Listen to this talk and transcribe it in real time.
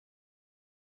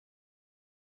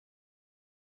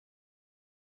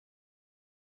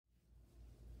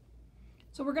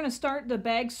So we're going to start the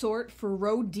bag sort for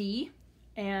row D,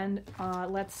 and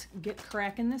let's get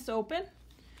cracking this open.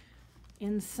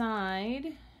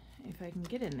 Inside, if I can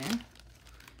get in there,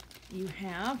 you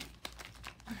have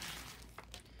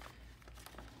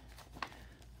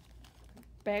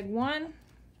bag 1,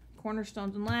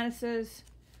 cornerstones and lattices,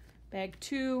 bag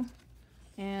 2,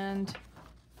 and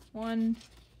 1,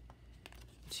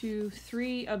 2,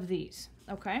 3 of these.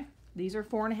 Okay, these are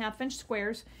 4.5-inch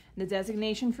squares. The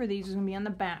designation for these is going to be on the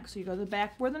back. So you go to the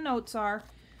back where the notes are.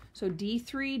 So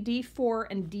D3, D4,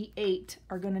 and D8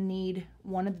 are going to need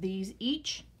one of these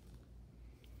each.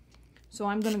 So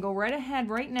I'm going to go right ahead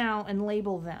right now and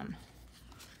label them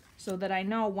so that I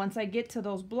know once I get to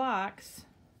those blocks,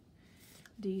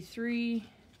 D3,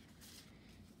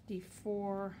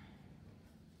 D4,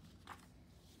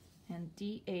 and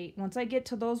D8. Once I get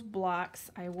to those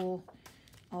blocks, I will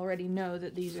already know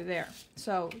that these are there.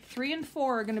 So 3 and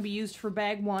 4 are going to be used for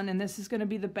bag 1, and this is going to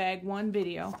be the bag 1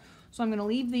 video. So I'm going to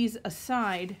leave these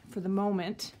aside for the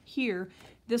moment here.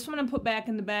 This one I'm put back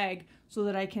in the bag so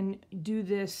that I can do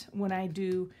this when I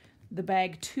do the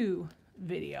bag 2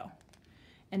 video.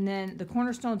 And then the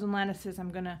cornerstones and lattices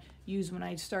I'm going to use when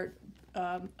I start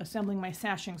assembling my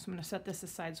sashing. So I'm going to set this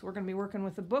aside. So we're going to be working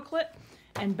with the booklet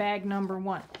and bag number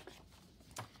 1.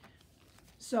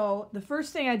 So the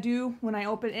first thing I do when I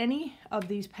open any of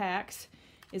these packs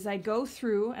is I go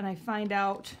through and I find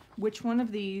out which one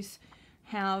of these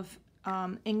have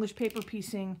English paper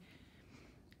piecing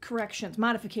corrections,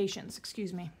 modifications,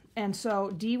 excuse me. And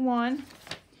so D1,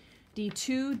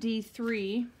 D2,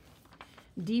 D3,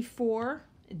 D4,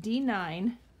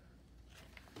 D9,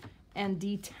 and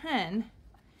D10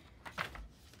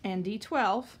 and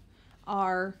D12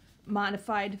 are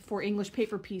modified for English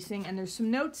paper piecing, and there's some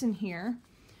notes in here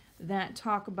that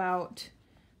talk about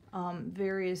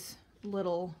various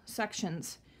little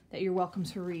sections that you're welcome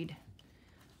to read.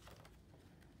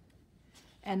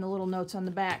 And the little notes on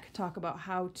the back talk about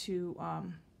how to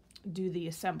do the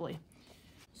assembly.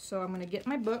 So I'm going to get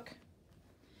my book,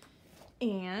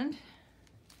 and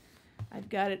I've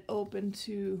got it open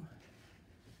to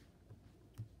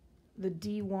the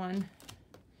D1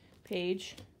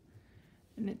 page,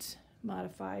 and it's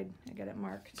modified. I got it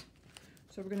marked.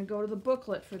 So we're going to go to the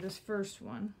booklet for this first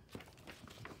one.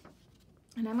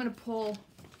 And I'm going to pull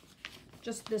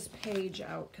just this page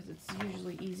out because it's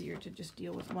usually easier to just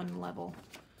deal with one level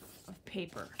of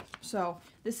paper. So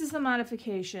this is the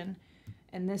modification,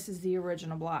 and this is the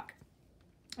original block.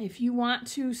 If you want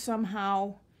to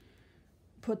somehow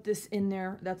put this in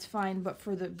there, that's fine, but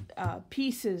for the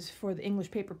pieces, for the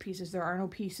English paper pieces, there are no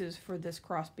pieces for this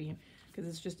cross beam because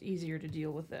it's just easier to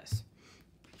deal with this.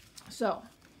 So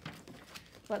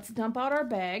let's dump out our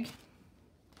bag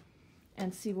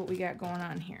and see what we got going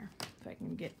on here. If I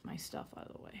can get my stuff out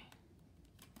of the way.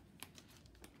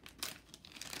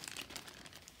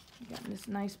 We got this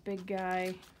nice big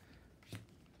guy,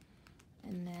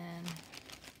 and then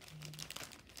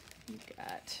you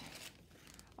got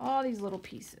all these little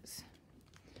pieces.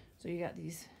 So you got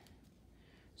these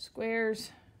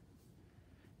squares,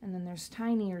 and then there's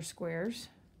tinier squares,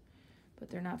 but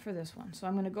they're not for this one. So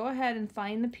I'm going to go ahead and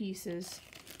find the pieces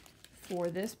for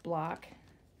this block,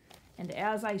 and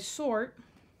as I sort,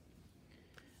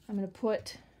 I'm going to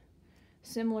put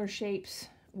similar shapes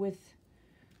with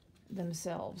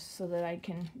themselves so that I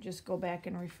can just go back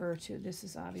and refer to. This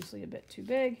is obviously a bit too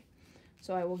big,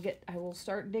 so I will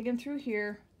start digging through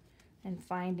here and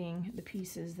finding the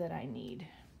pieces that I need.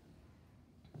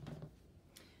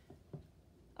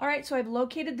 All right, so I've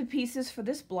located the pieces for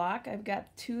this block. I've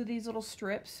got 2 of these little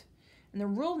strips, and they're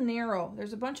real narrow.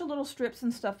 There's a bunch of little strips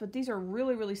and stuff, but these are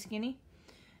really, really skinny.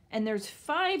 And there's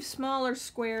 5 smaller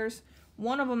squares.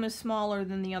 One of them is smaller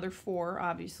than the other 4,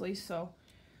 obviously, so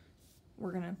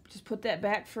we're gonna just put that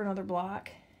back for another block.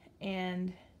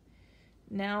 And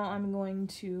now I'm going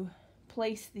to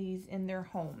place these in their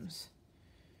homes.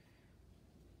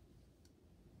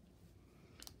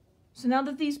 So now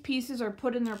that these pieces are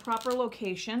put in their proper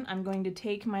location, I'm going to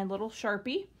take my little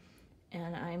Sharpie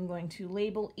and I'm going to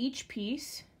label each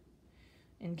piece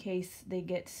in case they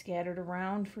get scattered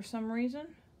around for some reason,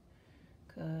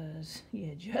 because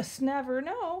you just never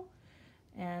know.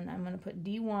 And I'm going to put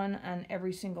D1 on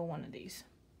every single one of these.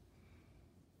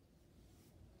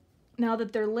 Now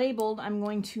that they're labeled, I'm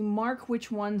going to mark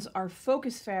which ones are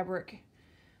focus fabric,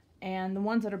 and the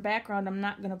ones that are background I'm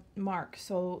not going to mark.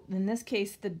 So in this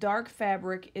case, the dark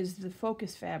fabric is the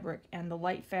focus fabric and the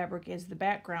light fabric is the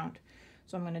background.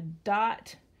 So I'm going to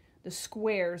dot the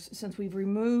squares. Since we've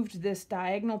removed this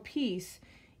diagonal piece,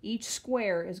 each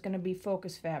square is going to be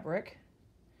focus fabric.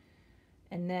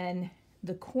 And then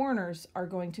the corners are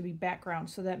going to be background.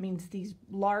 So that means these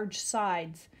large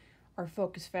sides are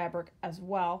focus fabric as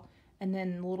well. And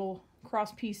then the little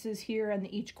cross pieces here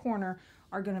and each corner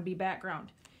are going to be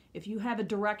background. If you have a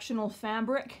directional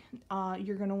fabric,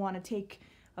 you're going to want to take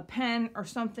a pen or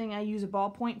something. I use a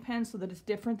ballpoint pen so that it's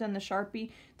different than the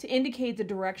Sharpie to indicate the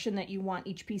direction that you want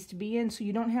each piece to be in, so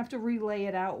you don't have to relay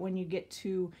it out when you get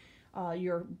to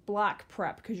your block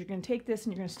prep, because you're going to take this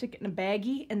and you're going to stick it in a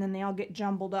baggie and then they all get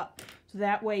jumbled up. So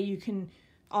that way you can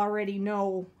already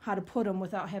know how to put them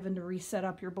without having to reset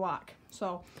up your block.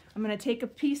 So I'm going to take a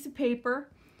piece of paper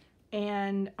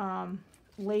and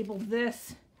label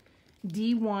this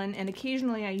D1, and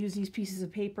occasionally I use these pieces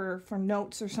of paper for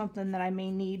notes or something that I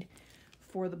may need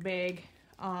for the bag.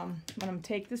 I'm going to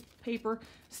take this paper,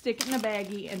 stick it in a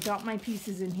baggie, and dump my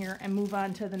pieces in here and move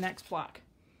on to the next block.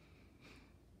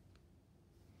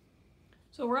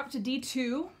 So we're up to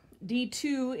D2.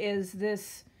 D2 is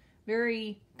this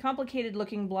very complicated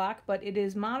looking block, but it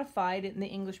is modified in the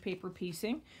English paper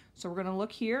piecing. So we're going to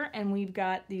look here, and we've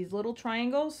got these little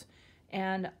triangles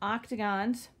and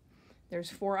octagons. There's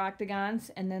 4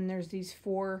 octagons, and then there's these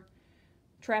 4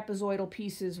 trapezoidal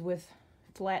pieces with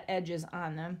flat edges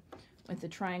on them with the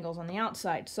triangles on the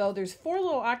outside. So there's 4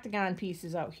 little octagon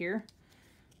pieces out here,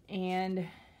 and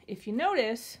if you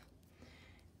notice,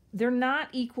 they're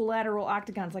not equilateral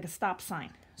octagons like a stop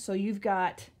sign. So you've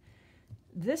got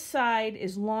this side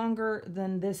is longer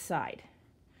than this side.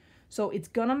 So it's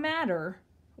gonna matter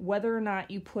whether or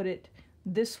not you put it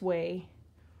this way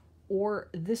or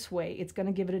this way. It's going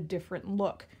to give it a different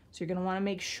look. So you're going to want to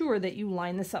make sure that you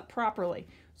line this up properly.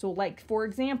 So like, for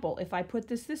example, if I put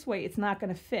this way, it's not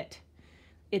going to fit.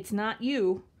 It's not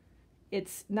you.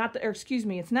 It's not the, or excuse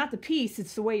me, it's not the piece,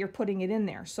 it's the way you're putting it in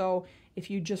there. So if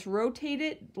you just rotate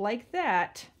it like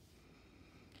that,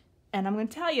 and I'm going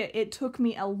to tell you, it took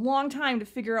me a long time to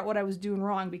figure out what I was doing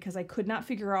wrong, because I could not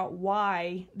figure out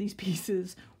why these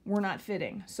pieces were not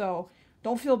fitting. So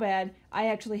don't feel bad. I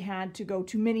actually had to go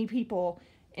to many people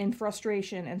in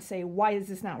frustration and say, why is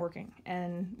this not working?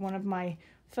 And one of my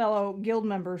fellow guild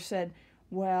members said,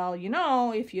 well, you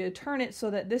know, if you turn it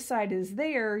so that this side is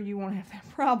there, you won't have that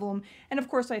problem. And of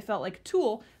course I felt like a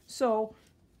tool. So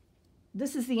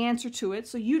this is the answer to it,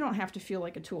 so you don't have to feel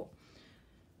like a tool.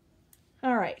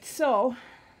 All right, so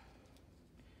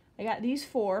I got these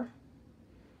 4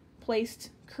 placed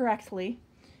correctly.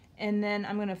 And then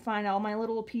I'm going to find all my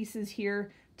little pieces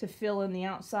here to fill in the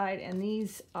outside, and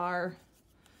these are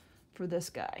for this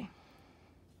guy.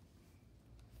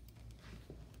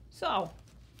 So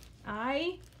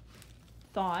I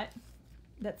thought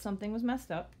that something was messed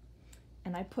up,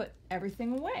 and I put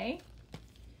everything away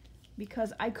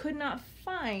because I could not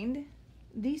find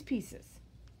these pieces.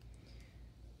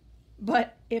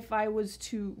 But if I was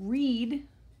to read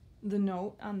the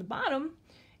note on the bottom,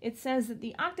 it says that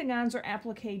the octagons are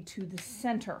appliqued to the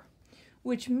center,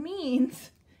 which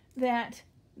means that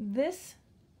this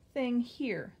thing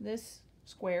here, this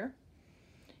square,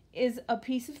 is a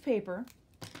piece of paper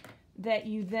that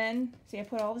you then, see, I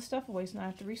put all the stuff away so now I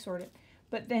have to resort it,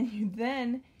 but then you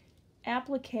then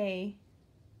applique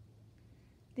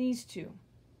these 2.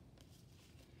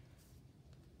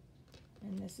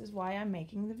 And this is why I'm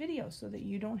making the video, so that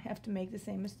you don't have to make the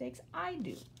same mistakes I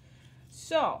do.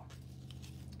 So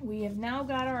we have now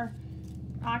got our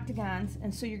octagons,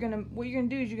 and so what you're gonna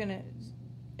do is you're gonna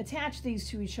attach these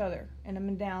to each other in a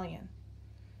medallion,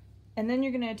 and then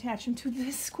you're gonna attach them to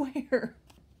this square.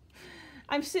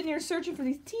 I'm sitting here searching for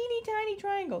these teeny tiny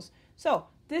triangles. So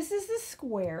this is the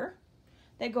square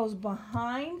that goes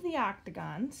behind the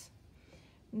octagons,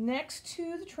 next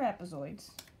to the trapezoids.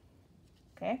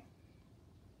 Okay.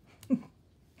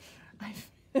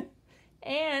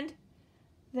 And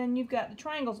then you've got the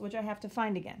triangles, which I have to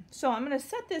find again. So I'm going to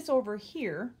set this over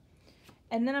here,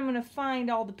 and then I'm going to find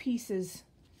all the pieces.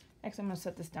 Actually, I'm going to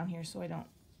set this down here so I don't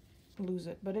lose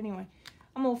it. But anyway,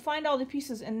 I'm going to find all the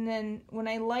pieces, and then when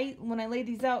I lay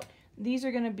these out, these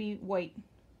are going to be white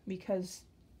because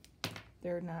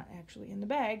they're not actually in the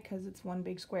bag because it's one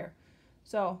big square.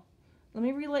 So let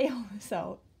me relay all this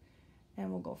out,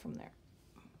 and we'll go from there.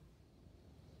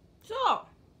 So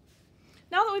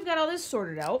now that we've got all this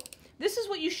sorted out, this is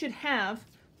what you should have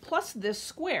plus this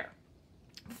square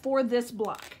for this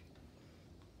block.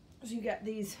 So you got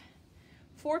these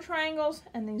 4 triangles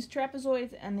and these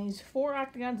trapezoids and these 4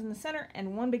 octagons in the center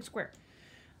and 1 big square.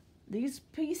 These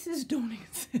pieces don't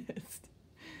exist,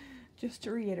 just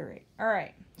to reiterate. All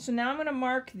right, so now I'm going to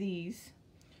mark these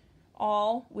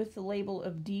all with the label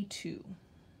of D2.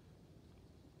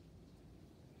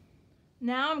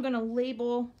 Now I'm going to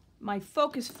label my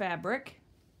focus fabric,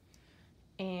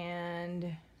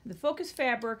 and the focus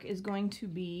fabric is going to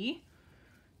be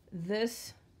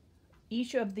this,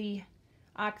 each of the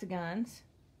octagons,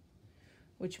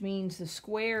 which means the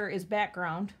square is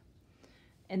background.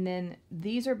 And then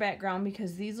these are background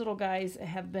because these little guys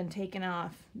have been taken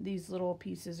off. These little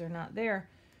pieces are not there.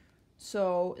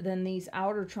 So then these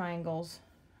outer triangles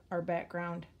are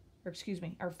background, or excuse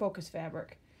me, are focus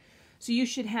fabric. So you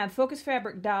should have focus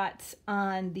fabric dots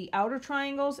on the outer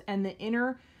triangles and the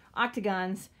inner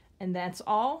octagons, and that's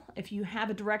all. If you have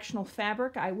a directional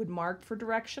fabric, I would mark for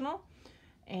directional.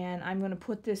 And I'm going to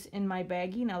put this in my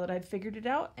baggie now that I've figured it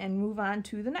out and move on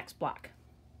to the next block.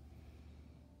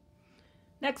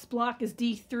 Next block is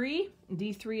D3.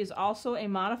 D3 is also a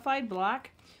modified block.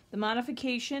 The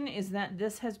modification is that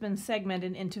this has been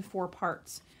segmented into 4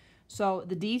 parts. So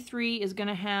the D3 is going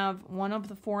to have one of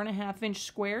the 4.5-inch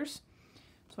squares.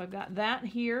 So I've got that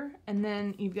here, and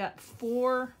then you've got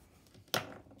 4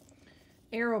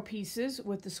 arrow pieces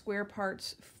with the square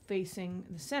parts facing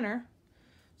the center.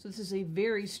 So this is a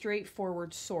very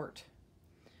straightforward sort.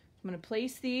 I'm going to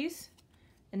place these,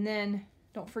 and then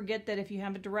don't forget that if you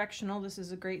have a directional, this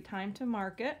is a great time to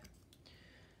mark it.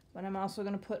 But I'm also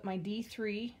going to put my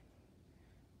D3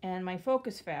 and my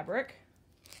focus fabric,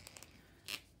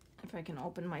 if I can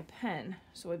open my pen.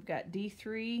 So we've got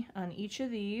D3 on each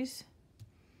of these.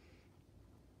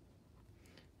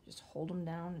 Just hold them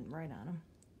down and write on them.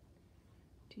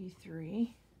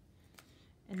 D3.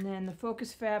 And then the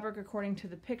focus fabric, according to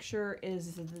the picture,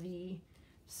 is the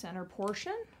center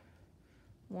portion.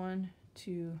 1,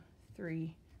 2,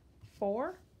 3,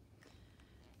 4.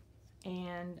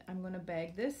 And I'm going to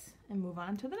bag this and move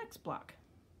on to the next block.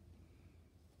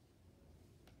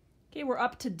 Okay, we're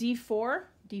up to D4.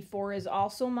 D4 is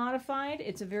also modified.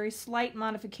 It's a very slight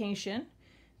modification.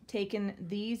 Taken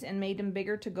these and made them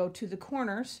bigger to go to the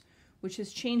corners, which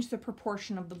has changed the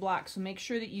proportion of the block. So make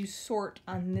sure that you sort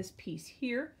on this piece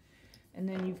here. And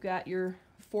then you've got your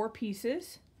 4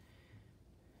 pieces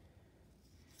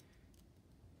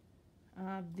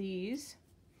of these.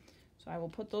 So I will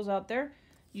put those out there.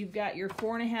 You've got your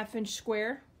 4.5-inch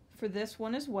square for this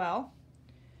one as well.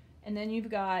 And then you've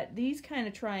got these kind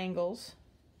of triangles.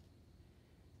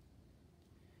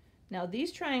 Now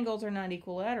these triangles are not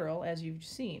equilateral, as you've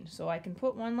seen. So I can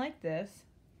put one like this,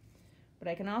 but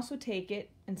I can also take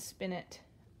it and spin it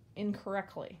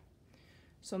incorrectly.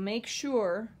 So make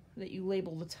sure that you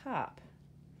label the top.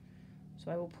 So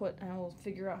I will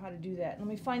figure out how to do that. Let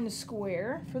me find the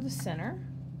square for the center.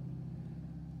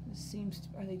 This seems,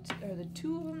 are the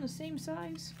 2 of them the same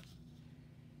size?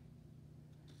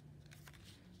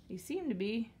 They seem to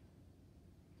be.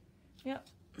 Yep,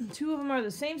 the 2 of them are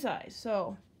the same size.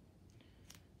 So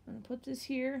I'm going to put this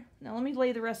here. Now let me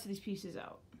lay the rest of these pieces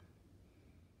out.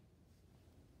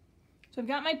 So I've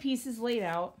got my pieces laid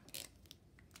out,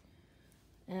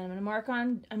 and I'm going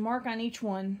to mark on each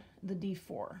one the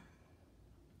D4.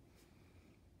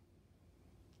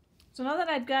 So now that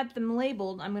I've got them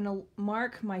labeled, I'm going to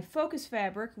mark my focus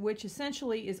fabric, which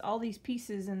essentially is all these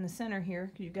pieces in the center here,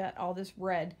 because you've got all this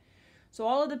red. So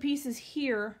all of the pieces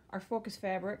here are focus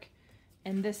fabric,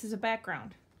 and this is a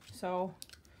background. So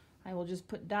I will just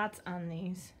put dots on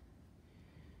these,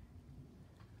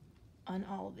 on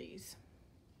all of these.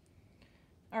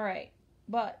 All right,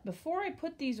 but before I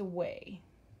put these away,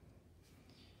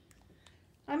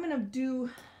 I'm going to do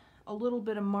a little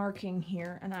bit of marking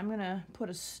here, and I'm going to put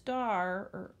a star,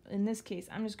 or in this case,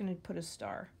 I'm just going to put a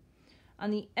star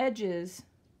on the edges,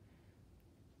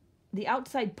 the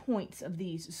outside points of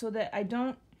these, so that I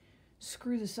don't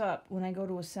screw this up when I go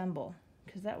to assemble,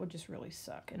 because that would just really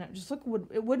suck. And it just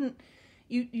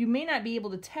you may not be able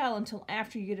to tell until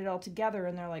after you get it all together,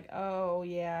 and they're like, oh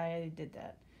yeah, I did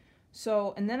that.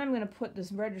 So, and then I'm going to put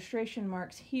this registration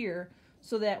marks here,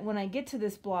 so that when I get to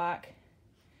this block,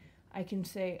 I can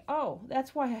say, oh,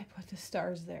 that's why I put the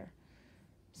stars there.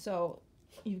 So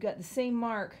you've got the same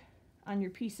mark on your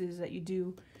pieces that you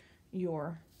do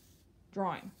your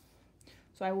drawing.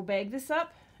 So I will bag this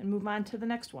up and move on to the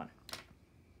next one.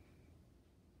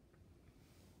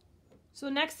 So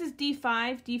next is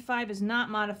D5. D5 is not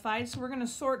modified, so we're going to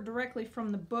sort directly from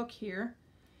the book here.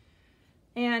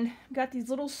 And I've got these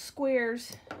little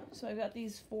squares. So I've got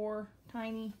these 4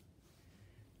 tiny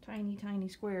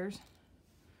squares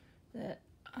that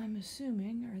I'm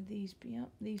assuming are these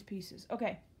pieces.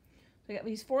 Okay, so I got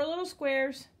these 4 little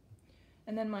squares,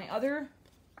 and then my other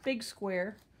big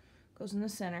square goes in the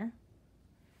center,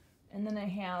 and then I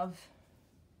have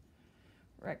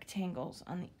rectangles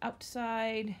on the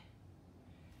outside,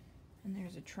 and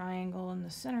there's a triangle in the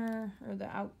center, or the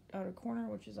outer corner,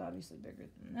 which is obviously bigger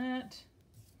than that.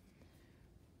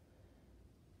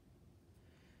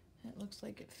 It looks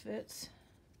like it fits.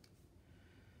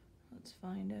 Let's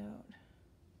find out.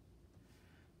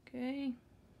 Okay.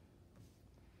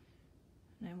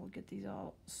 And I will get these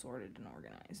all sorted and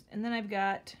organized. And then I've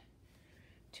got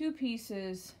 2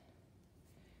 pieces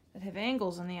that have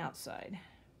angles on the outside.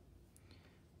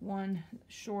 One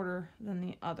shorter than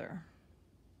the other.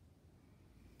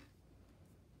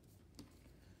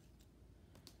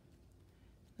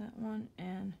 That one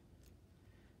and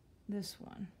this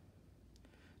one.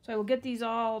 So I will get these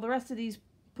all, the rest of these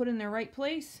put in their right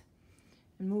place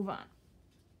and move on.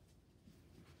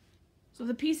 So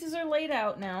the pieces are laid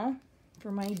out now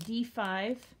for my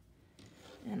D5,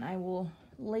 and I will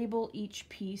label each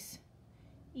piece,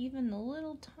 even the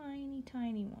little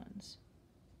tiny ones.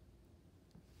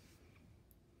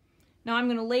 Now I'm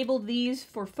going to label these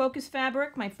for focus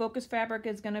fabric. My focus fabric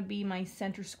is going to be my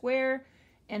center square,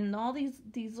 and all these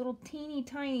little teeny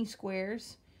tiny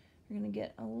squares are going to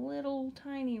get a little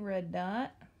tiny red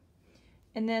dot.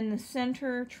 And then the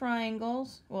center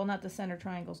triangles, well, not the center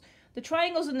triangles, the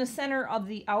triangles in the center of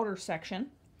the outer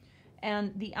section,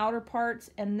 and the outer parts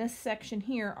and this section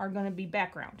here are going to be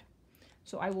background.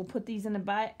 So I will put these in a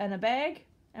bag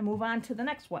and move on to the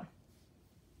next one.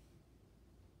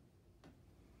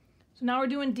 So now we're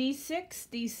doing D6.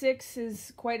 D6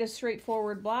 is quite a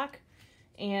straightforward block,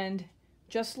 and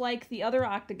just like the other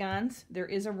octagons, there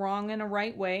is a wrong and a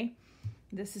right way.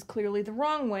 This is clearly the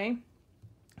wrong way,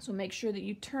 so make sure that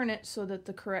you turn it so that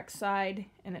the correct side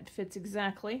and it fits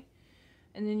exactly.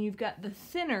 And then you've got the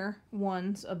thinner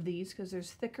ones of these, because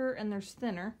there's thicker and there's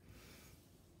thinner.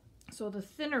 So the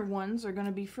thinner ones are going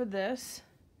to be for this.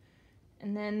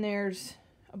 And then there's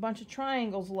a bunch of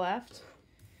triangles left.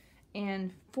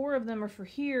 And 4 of them are for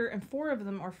here, and 4 of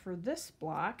them are for this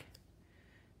block.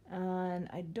 And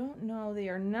I don't know, they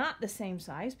are not the same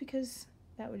size because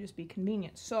that would just be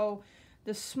convenient. So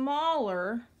the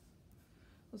smaller,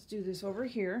 let's do this over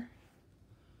here.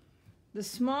 The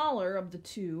smaller of the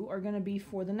 2 are going to be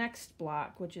for the next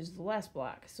block, which is the last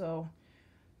block. So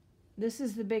this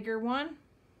is the bigger one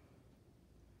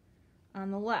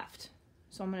on the left.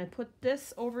 So I'm going to put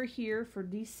this over here for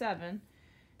D7,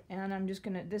 and I'm just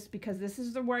going to, because this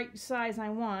is the right size I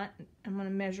want, I'm going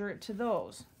to measure it to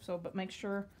those. So, but make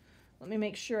sure, let me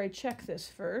make sure I check this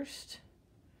first.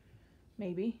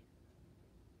 Maybe.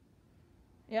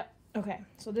 Yep. Okay.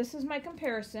 So this is my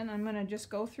comparison. I'm going to just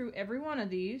go through every one of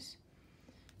these.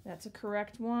 That's a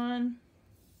correct one.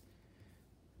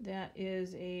 That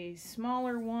is a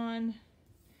smaller one.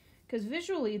 Because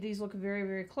visually these look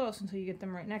very close until you get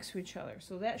them right next to each other.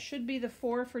 So that should be the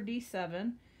 4 for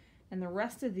D7, and the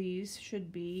rest of these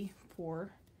should be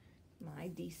for my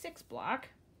D6 block.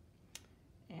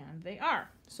 And they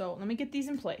are. So let me get these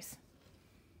in place.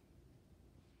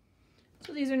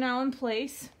 So these are now in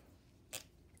place.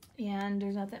 And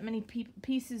there's not that many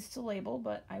pieces to label,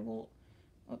 but I will...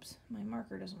 Oops, my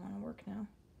marker doesn't want to work now.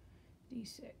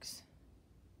 D6.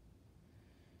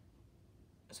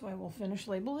 So I will finish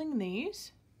labeling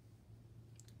these.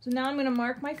 So now I'm going to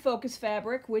mark my focus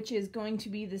fabric, which is going to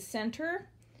be the center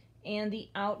and the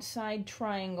outside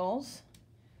triangles.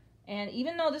 And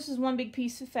even though this is one big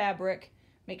piece of fabric,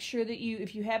 make sure that you,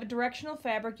 if you have a directional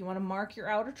fabric, you want to mark your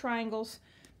outer triangles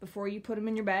before you put them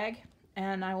in your bag.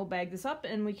 And I will bag this up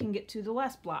and we can get to the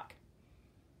last block.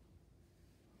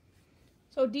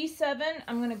 So D7,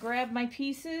 I'm going to grab my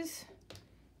pieces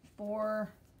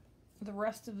for the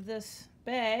rest of this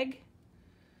bag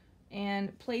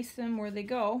and place them where they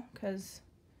go, because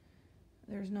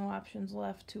there's no options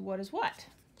left to what is what.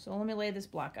 So let me lay this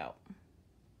block out.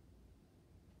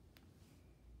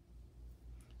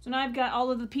 So now I've got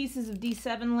all of the pieces of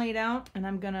D7 laid out, and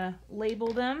I'm going to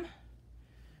label them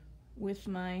with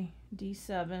my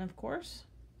D7, of course.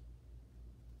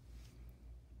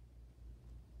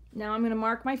 Now I'm going to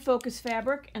mark my focus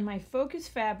fabric, and my focus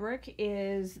fabric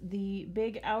is the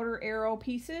big outer arrow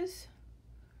pieces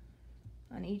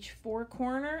on each 4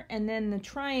 corner, and then the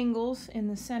triangles in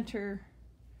the center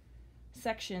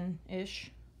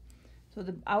section-ish. So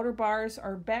the outer bars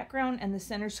are background and the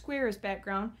center square is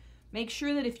background. Make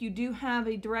sure that if you do have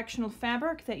a directional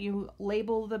fabric that you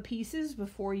label the pieces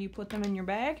before you put them in your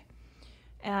bag.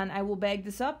 And I will bag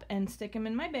this up and stick them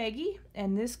in my baggie,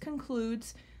 and this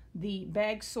concludes the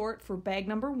bag sort for bag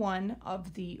number 1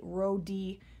 of the Row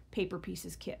D paper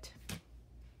pieces kit.